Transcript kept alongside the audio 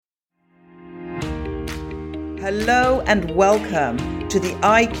Hello and welcome to the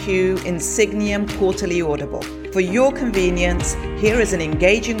IQ Insigniam Quarterly Audible. For your convenience, here is an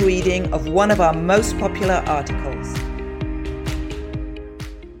engaging reading of one of our most popular articles.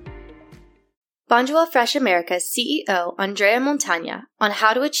 Bonduelle Fresh America's CEO Andrea Montagna on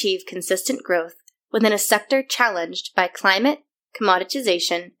how to achieve consistent growth within a sector challenged by climate,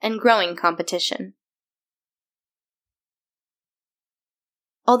 commoditization, and growing competition.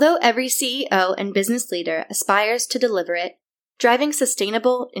 Although every CEO and business leader aspires to deliver it, driving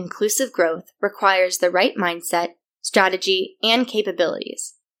sustainable, inclusive growth requires the right mindset, strategy, and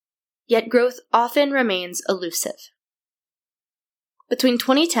capabilities. Yet growth often remains elusive. Between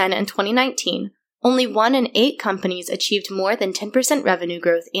 2010 and 2019, only 1 in 8 companies achieved more than 10% revenue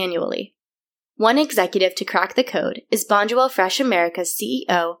growth annually. One executive to crack the code is Bonduelle Fresh America's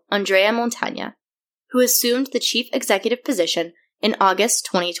CEO Andrea Montagna, who assumed the chief executive position in August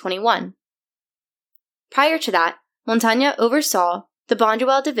 2021. Prior to that, Montagna oversaw the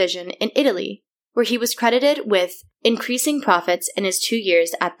Bonduelle division in Italy, where he was credited with increasing profits in his 2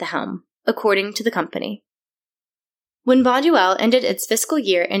 years at the helm, according to the company. When Bonduelle ended its fiscal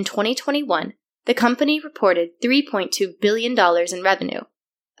year in 2021, the company reported $3.2 billion in revenue,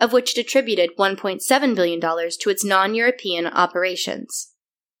 of which it attributed $1.7 billion to its non-European operations.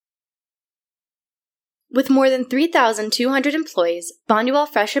 With more than 3,200 employees, Bonduelle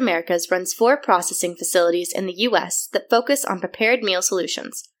Fresh Americas runs 4 processing facilities in the U.S. that focus on prepared meal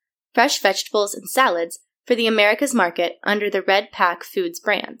solutions, fresh vegetables and salads for the Americas market under the Red Pack Foods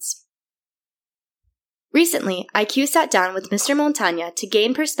brands. Recently, IQ sat down with Mr. Montagna to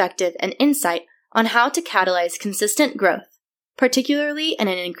gain perspective and insight on how to catalyze consistent growth, particularly in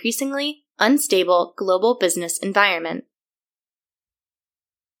an increasingly unstable global business environment.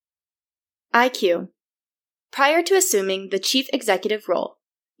 IQ. Prior to assuming the chief executive role,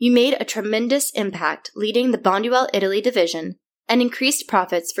 you made a tremendous impact leading the Bonduelle Italy division and increased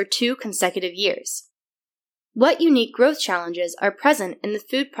profits for 2 consecutive years. What unique growth challenges are present in the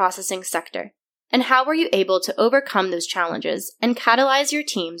food processing sector, and how were you able to overcome those challenges and catalyze your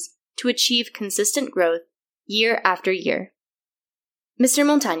teams to achieve consistent growth year after year? Mr.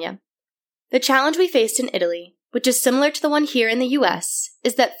 Montagna, the challenge we faced in Italy, which is similar to the one here in the U.S.,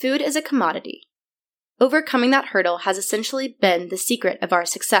 is that food is a commodity. Overcoming that hurdle has essentially been the secret of our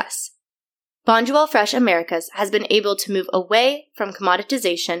success. Bonduelle Fresh Americas has been able to move away from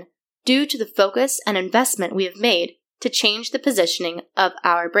commoditization due to the focus and investment we have made to change the positioning of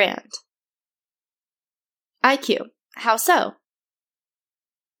our brand. IQ. How so?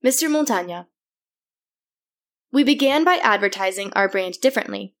 Mr. Montagna. We began by advertising our brand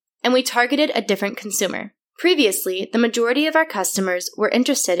differently, and we targeted a different consumer. Previously, the majority of our customers were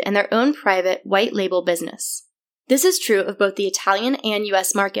interested in their own private white label business. This is true of both the Italian and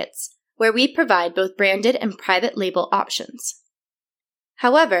U.S. markets, where we provide both branded and private label options.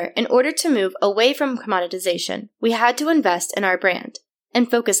 However, in order to move away from commoditization, we had to invest in our brand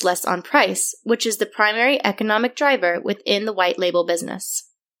and focus less on price, which is the primary economic driver within the white label business.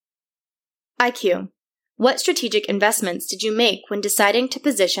 IQ. What strategic investments did you make when deciding to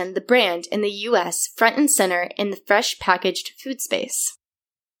position the brand in the U.S. front and center in the fresh packaged food space?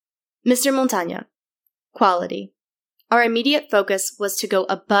 Mr. Montagna. Quality. Our immediate focus was to go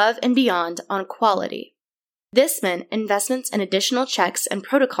above and beyond on quality. This meant investments in additional checks and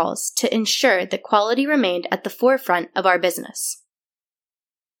protocols to ensure that quality remained at the forefront of our business.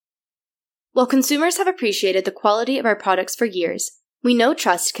 While consumers have appreciated the quality of our products for years, we know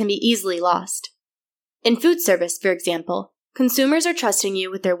trust can be easily lost. In food service, for example, consumers are trusting you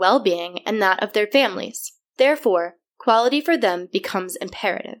with their well-being and that of their families. Therefore, quality for them becomes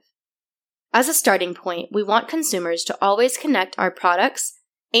imperative. As a starting point, we want consumers to always connect our products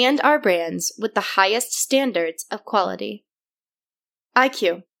and our brands with the highest standards of quality.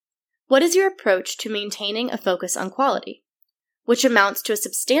 IQ. What is your approach to maintaining a focus on quality, which amounts to a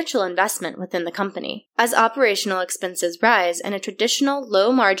substantial investment within the company, as operational expenses rise in a traditional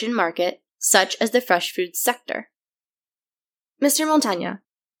low-margin market such as the fresh food sector? Mr. Montagna.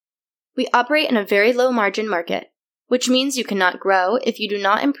 We operate in a very low-margin market, which means you cannot grow if you do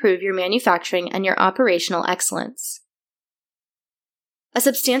not improve your manufacturing and your operational excellence. A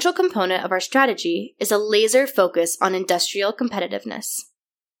substantial component of our strategy is a laser focus on industrial competitiveness.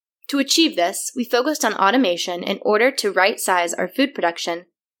 To achieve this, we focused on automation in order to right-size our food production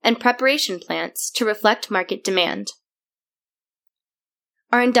and preparation plants to reflect market demand.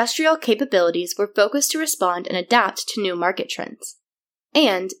 Our industrial capabilities were focused to respond and adapt to new market trends.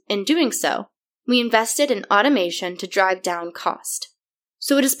 And, in doing so, we invested in automation to drive down cost.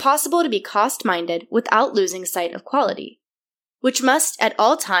 So it is possible to be cost-minded without losing sight of quality, which must at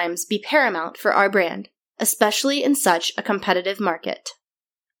all times be paramount for our brand, especially in such a competitive market.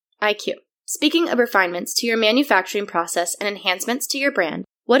 IQ. Speaking of refinements to your manufacturing process and enhancements to your brand,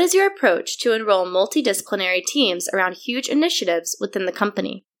 what is your approach to enroll multidisciplinary teams around huge initiatives within the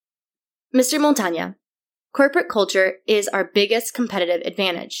company? Mr. Montagne. Corporate culture is our biggest competitive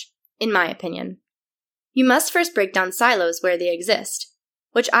advantage, in my opinion. You must first break down silos where they exist,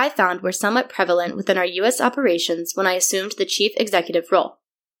 which I found were somewhat prevalent within our U.S. operations when I assumed the chief executive role.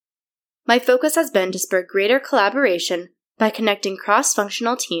 My focus has been to spur greater collaboration by connecting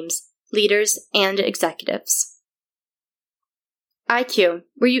cross-functional teams, leaders, and executives. IQ.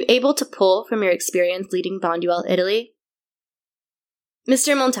 Were you able to pull from your experience leading Bonduelle Italy?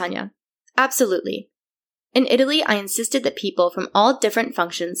 Mr. Montagne. Absolutely. In Italy, I insisted that people from all different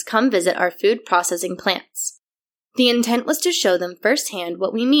functions come visit our food processing plants. The intent was to show them firsthand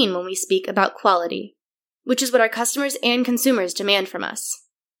what we mean when we speak about quality, which is what our customers and consumers demand from us.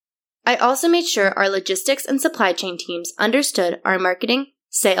 I also made sure our logistics and supply chain teams understood our marketing,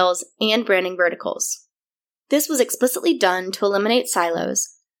 sales, and branding verticals. This was explicitly done to eliminate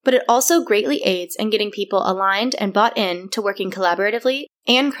silos, but it also greatly aids in getting people aligned and bought in to working collaboratively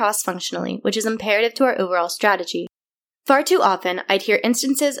and cross-functionally, which is imperative to our overall strategy. Far too often, I'd hear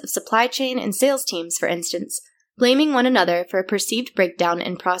instances of supply chain and sales teams, for instance, blaming one another for a perceived breakdown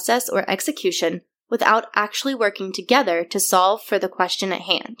in process or execution without actually working together to solve for the question at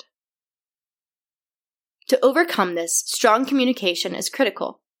hand. To overcome this, strong communication is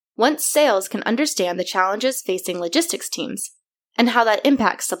critical. Once sales can understand the challenges facing logistics teams and how that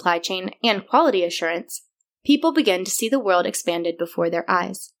impacts supply chain and quality assurance, people begin to see the world expanded before their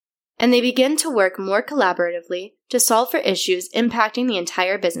eyes, and they begin to work more collaboratively to solve for issues impacting the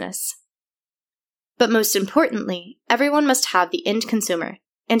entire business. But most importantly, everyone must have the end consumer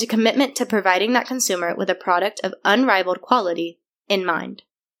and a commitment to providing that consumer with a product of unrivaled quality in mind.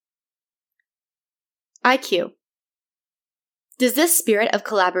 IQ. Does this spirit of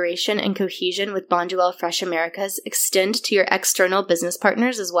collaboration and cohesion with Bonduelle Fresh Americas extend to your external business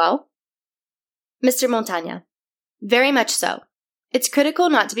partners as well? Mr. Montagne. Very much so. It's critical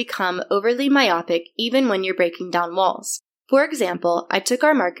not to become overly myopic even when you're breaking down walls. For example, I took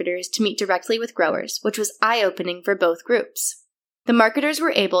our marketers to meet directly with growers, which was eye-opening for both groups. The marketers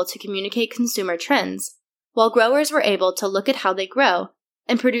were able to communicate consumer trends, while growers were able to look at how they grow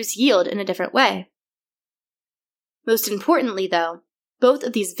and produce yield in a different way. Most importantly, though, both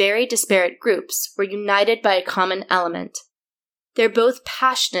of these very disparate groups were united by a common element. They're both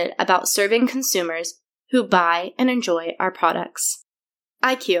passionate about serving consumers who buy and enjoy our products.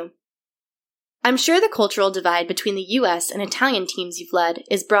 IQ. I'm sure the cultural divide between the U.S. and Italian teams you've led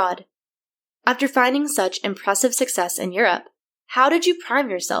is broad. After finding such impressive success in Europe, how did you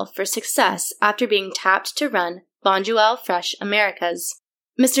prime yourself for success after being tapped to run Bonduelle Fresh Americas?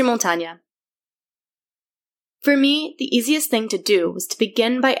 Mr. Montagne. For me, the easiest thing to do was to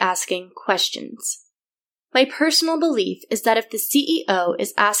begin by asking questions. My personal belief is that if the CEO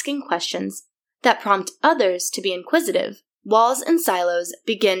is asking questions that prompt others to be inquisitive, walls and silos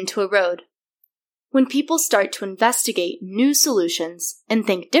begin to erode. When people start to investigate new solutions and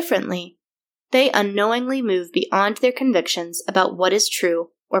think differently, they unknowingly move beyond their convictions about what is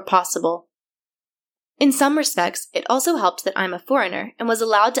true or possible. In some respects, it also helped that I'm a foreigner and was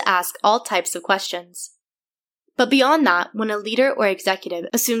allowed to ask all types of questions. But beyond that, when a leader or executive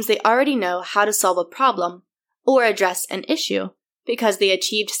assumes they already know how to solve a problem or address an issue because they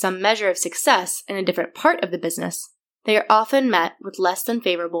achieved some measure of success in a different part of the business, they are often met with less than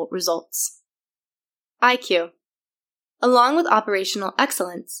favorable results. IQ. Along with operational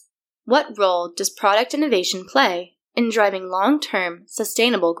excellence, what role does product innovation play in driving long-term,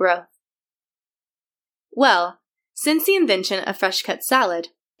 sustainable growth? Well, since the invention of fresh-cut salad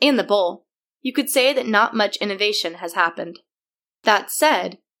and the bowl, you could say that not much innovation has happened. That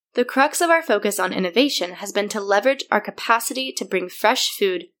said, the crux of our focus on innovation has been to leverage our capacity to bring fresh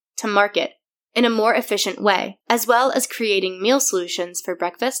food to market in a more efficient way, as well as creating meal solutions for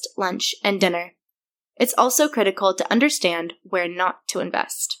breakfast, lunch, and dinner. It's also critical to understand where not to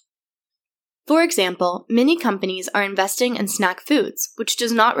invest. For example, many companies are investing in snack foods, which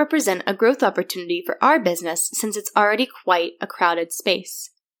does not represent a growth opportunity for our business since it's already quite a crowded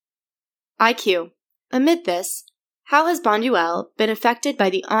space. IQ. Amid this, how has Bonduelle been affected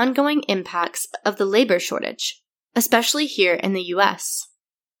by the ongoing impacts of the labor shortage, especially here in the U.S.?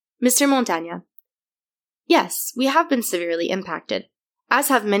 Mr. Montagne. Yes, we have been severely impacted, as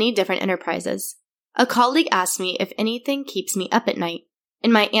have many different enterprises. A colleague asked me if anything keeps me up at night,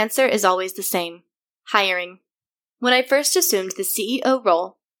 and my answer is always the same: hiring. When I first assumed the CEO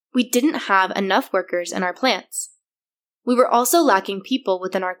role, we didn't have enough workers in our plants. We were also lacking people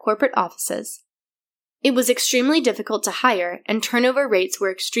within our corporate offices. It was extremely difficult to hire, and turnover rates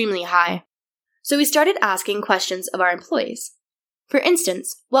were extremely high. So we started asking questions of our employees. For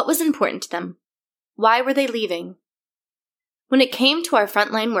instance, what was important to them? Why were they leaving? When it came to our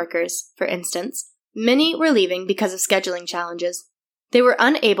frontline workers, for instance, many were leaving because of scheduling challenges. They were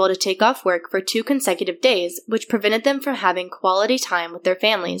unable to take off work for 2 consecutive days, which prevented them from having quality time with their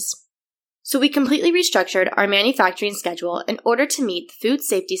families. So we completely restructured our manufacturing schedule in order to meet the food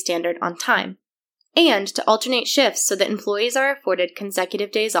safety standard on time, and to alternate shifts so that employees are afforded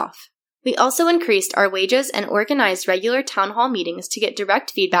consecutive days off. We also increased our wages and organized regular town hall meetings to get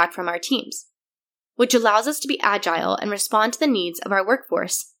direct feedback from our teams, which allows us to be agile and respond to the needs of our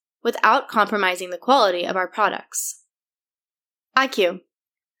workforce without compromising the quality of our products. IQ.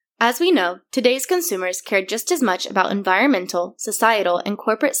 As we know, today's consumers care just as much about environmental, societal, and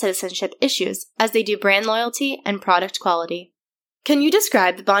corporate citizenship issues as they do brand loyalty and product quality. Can you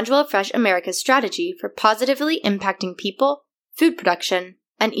describe the Bonduelle Fresh America's strategy for positively impacting people, food production,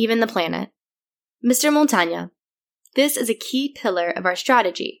 and even the planet? Mr. Montagna, this is a key pillar of our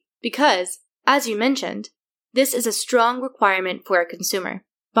strategy because, as you mentioned, this is a strong requirement for a consumer.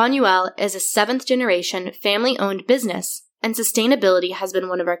 Bonduelle is a 7th-generation family-owned business, and sustainability has been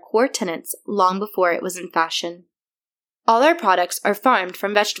one of our core tenets long before it was in fashion. All our products are farmed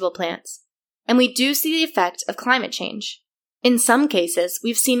from vegetable plants, and we do see the effect of climate change. In some cases,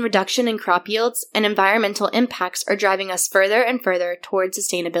 we've seen reduction in crop yields, and environmental impacts are driving us further and further toward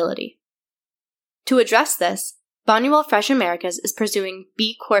sustainability. To address this, Bonduelle Fresh Americas is pursuing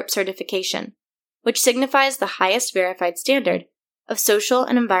B Corp certification, which signifies the highest verified standard of social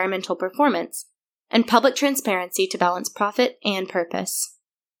and environmental performance and public transparency to balance profit and purpose.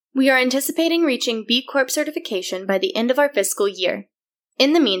 We are anticipating reaching B Corp certification by the end of our fiscal year.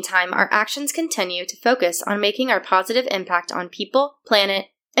 In the meantime, our actions continue to focus on making our positive impact on people, planet,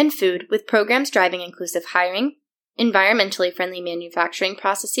 and food with programs driving inclusive hiring, environmentally friendly manufacturing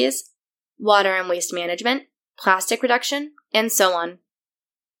processes, water and waste management, plastic reduction, and so on.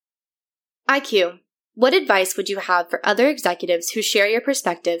 IQ, what advice would you have for other executives who share your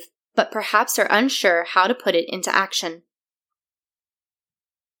perspective but perhaps are unsure how to put it into action?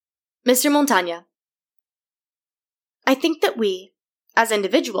 Mr. Montagna, I think that we, as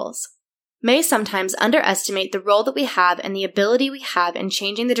individuals, may sometimes underestimate the role that we have and the ability we have in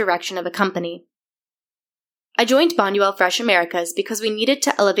changing the direction of a company. I joined Bonduelle Fresh Americas because we needed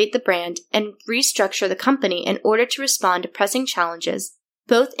to elevate the brand and restructure the company in order to respond to pressing challenges,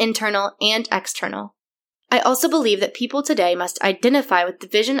 both internal and external. I also believe that people today must identify with the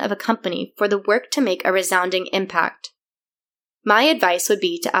vision of a company for the work to make a resounding impact. My advice would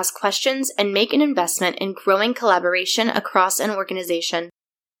be to ask questions and make an investment in growing collaboration across an organization.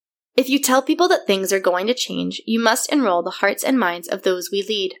 If you tell people that things are going to change, you must enroll the hearts and minds of those we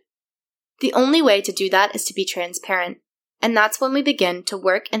lead. The only way to do that is to be transparent, and that's when we begin to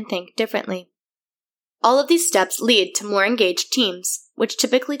work and think differently. All of these steps lead to more engaged teams, which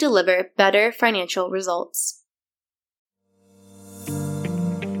typically deliver better financial results.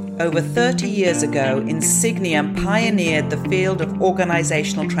 Over 30 years ago, Insigniam pioneered the field of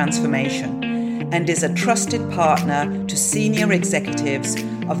organizational transformation and is a trusted partner to senior executives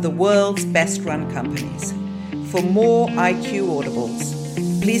of the world's best-run companies. For more IQ Audibles,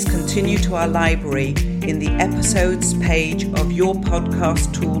 please continue to our library in the episodes page of your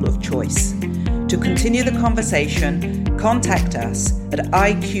podcast tool of choice. To continue the conversation, contact us at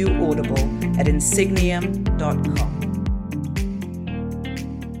iqaudible@insigniam.com.